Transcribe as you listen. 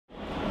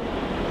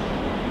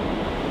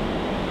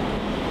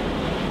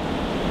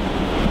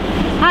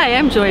Hi,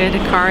 I'm Gioia De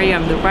Cari.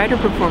 I'm the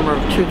writer-performer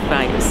of Truth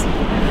Values.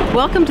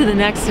 Welcome to the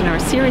next in our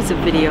series of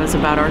videos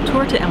about our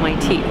tour to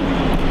MIT.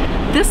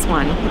 This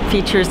one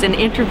features an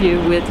interview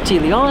with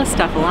Gigliola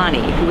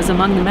Staffilani, who was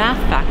among the math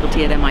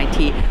faculty at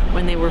MIT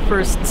when they were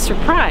first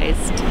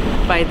surprised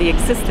by the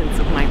existence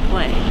of my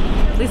play.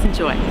 Please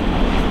enjoy.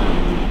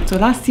 So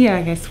last year,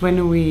 I guess,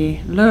 when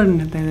we learned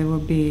that there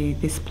would be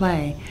this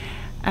play,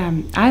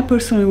 I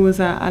personally was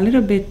a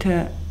little bit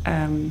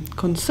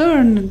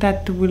concerned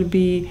that will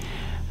be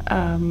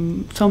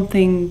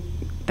something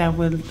that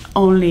will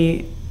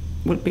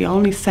be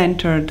only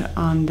centered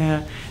on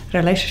the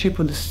relationship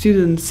with the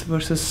students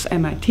versus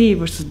MIT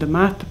versus the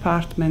math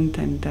department,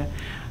 and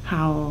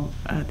how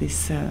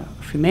this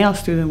female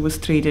student was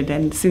treated.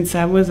 And since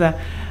I was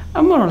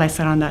more or less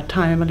around that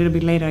time, a little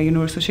bit later at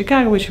University of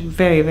Chicago, which was a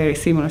very, very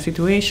similar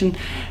situation,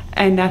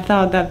 and I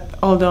thought that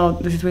although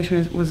the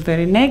situation was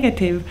very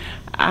negative,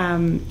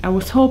 I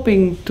was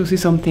hoping to see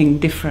something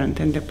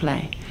different in the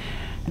play.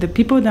 The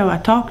people that I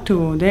talked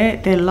to,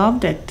 they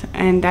loved it,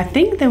 and I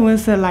think there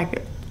was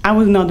I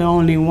was not the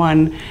only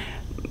one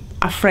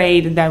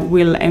afraid that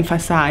we'll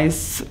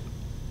emphasize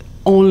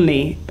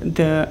only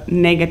the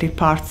negative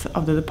parts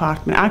of the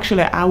department.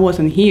 Actually, I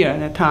wasn't here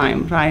at the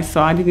time, right?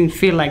 So I didn't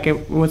feel like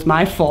it was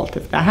my fault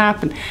if that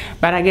happened.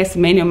 But I guess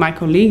many of my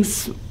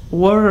colleagues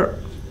were,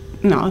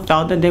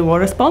 thought that they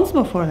were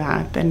responsible for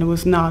that, and it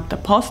was not a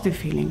positive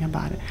feeling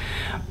about it.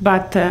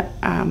 But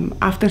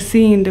after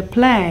seeing the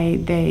play,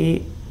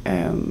 they,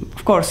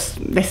 of course,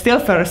 they still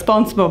felt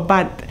responsible,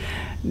 but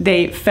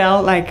they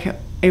felt like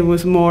it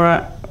was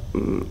more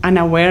an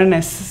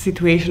awareness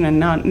situation and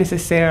not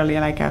necessarily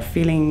like a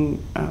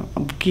feeling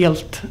of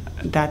guilt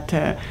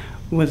that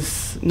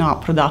was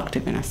not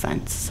productive in a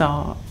sense.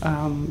 So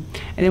and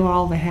they were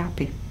all very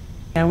happy.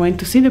 I went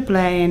to see the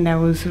play, and I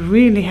was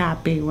really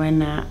happy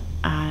when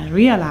I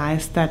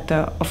realized that,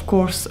 of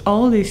course,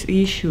 all these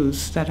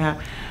issues that are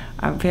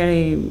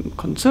very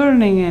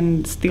concerning,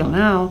 and still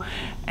now,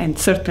 and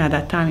certainly at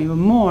that time even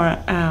more,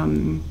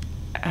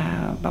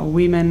 about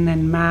women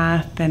and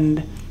math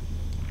and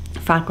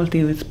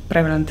faculty with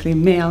prevalently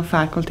male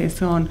faculty and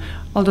so on,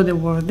 although they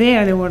were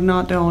there, they were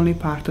not the only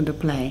part of the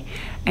play.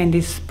 And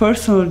this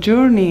personal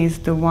journey is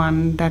the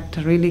one that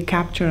really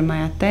captured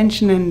my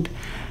attention,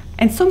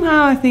 and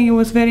somehow I think it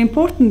was very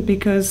important,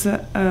 because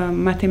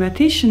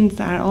mathematicians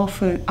are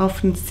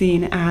often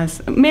seen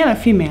as, male or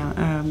female,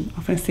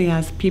 often seen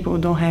as people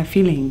who don't have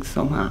feelings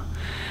somehow.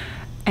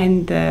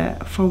 And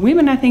for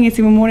women, I think it's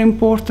even more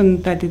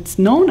important that it's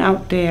known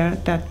out there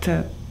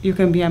that you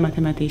can be a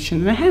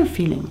mathematician and have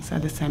feelings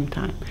at the same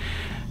time.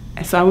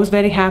 So I was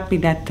very happy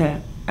that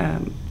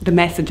the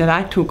message that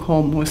I took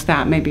home was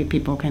that, maybe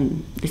people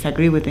can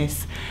disagree with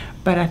this,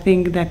 but I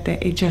think that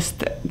it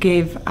just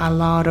gave a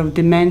lot of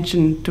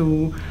dimension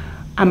to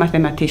a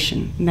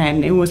mathematician.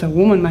 Then it was a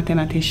woman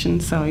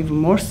mathematician, so even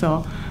more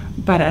so,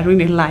 but I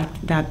really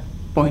liked that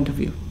point of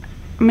view.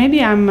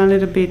 Maybe I'm a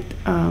little bit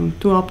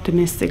too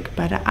optimistic,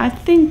 but I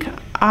think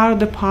our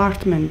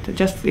department,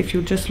 if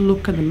you just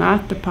look at the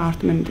math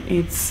department,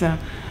 is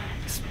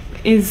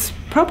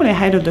probably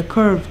ahead of the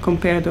curve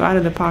compared to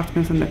other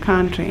departments in the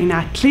country, in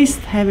at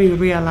least having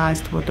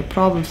realized what the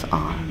problems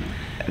are.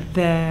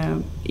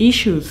 The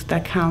issues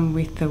that come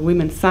with the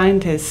women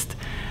scientists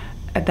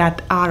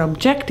that are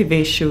objective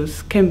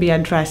issues can be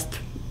addressed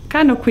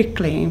kind of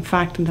quickly. In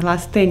fact, in the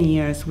last 10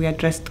 years, we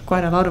addressed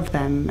quite a lot of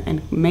them,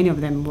 and many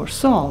of them were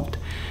solved.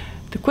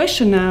 The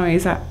question now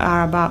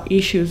are about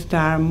issues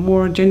that are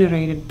more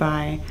generated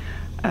by,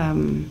 I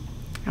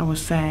would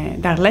say,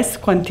 that are less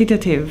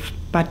quantitative,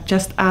 but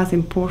just as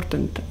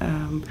important.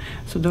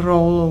 So the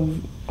role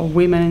of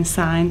women in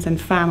science and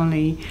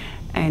family,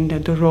 and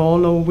the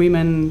role of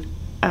women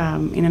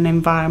in an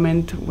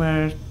environment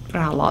where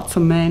there are lots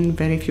of men,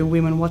 very few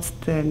women.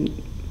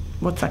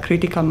 What's a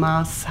critical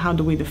mass? How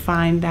do we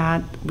define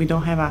that? We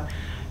don't have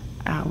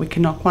we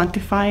cannot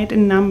quantify it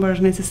in numbers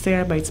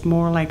necessarily, but it's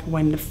more like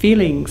when the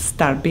feelings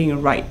start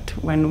being right,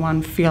 when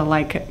one feels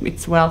like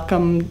it's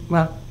welcome,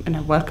 in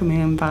a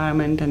welcoming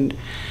environment and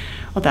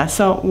all that.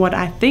 So what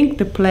I think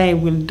the play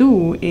will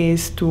do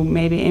is to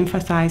maybe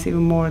emphasize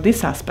even more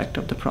this aspect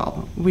of the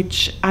problem,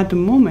 which at the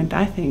moment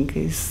I think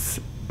is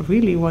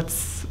really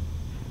what's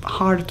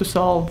hard to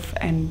solve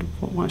and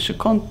what one should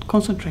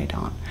concentrate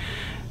on.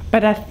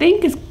 But I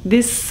think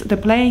the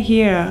play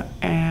here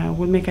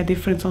will make a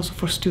difference also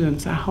for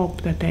students. I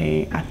hope that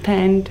they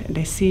attend,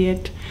 they see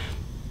it,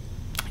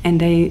 and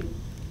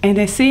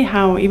they see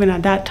how even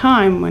at that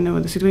time, when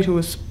the situation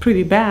was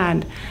pretty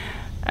bad,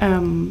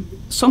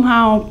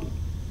 somehow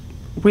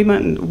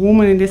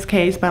women in this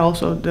case, but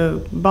also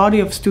the body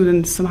of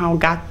students somehow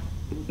got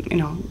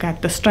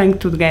the strength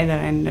together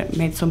and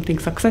made something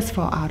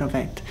successful out of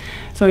it.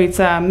 So it's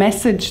a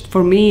message,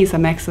 for me, it's a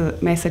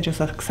message of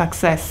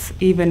success,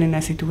 even in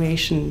a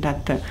situation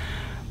that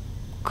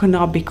could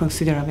not be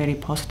considered a very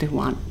positive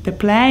one. The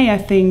play, I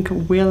think,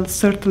 will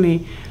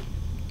certainly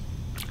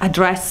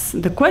address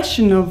the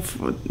question of,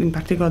 in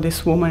particular,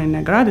 this woman in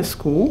a graduate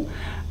school,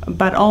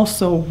 but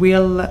also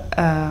will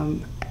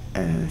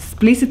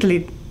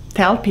explicitly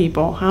tell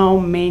people how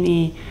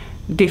many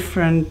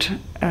different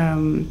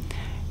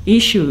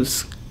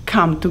issues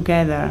come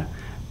together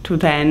to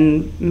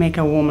then make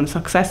a woman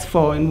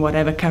successful in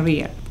whatever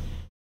career.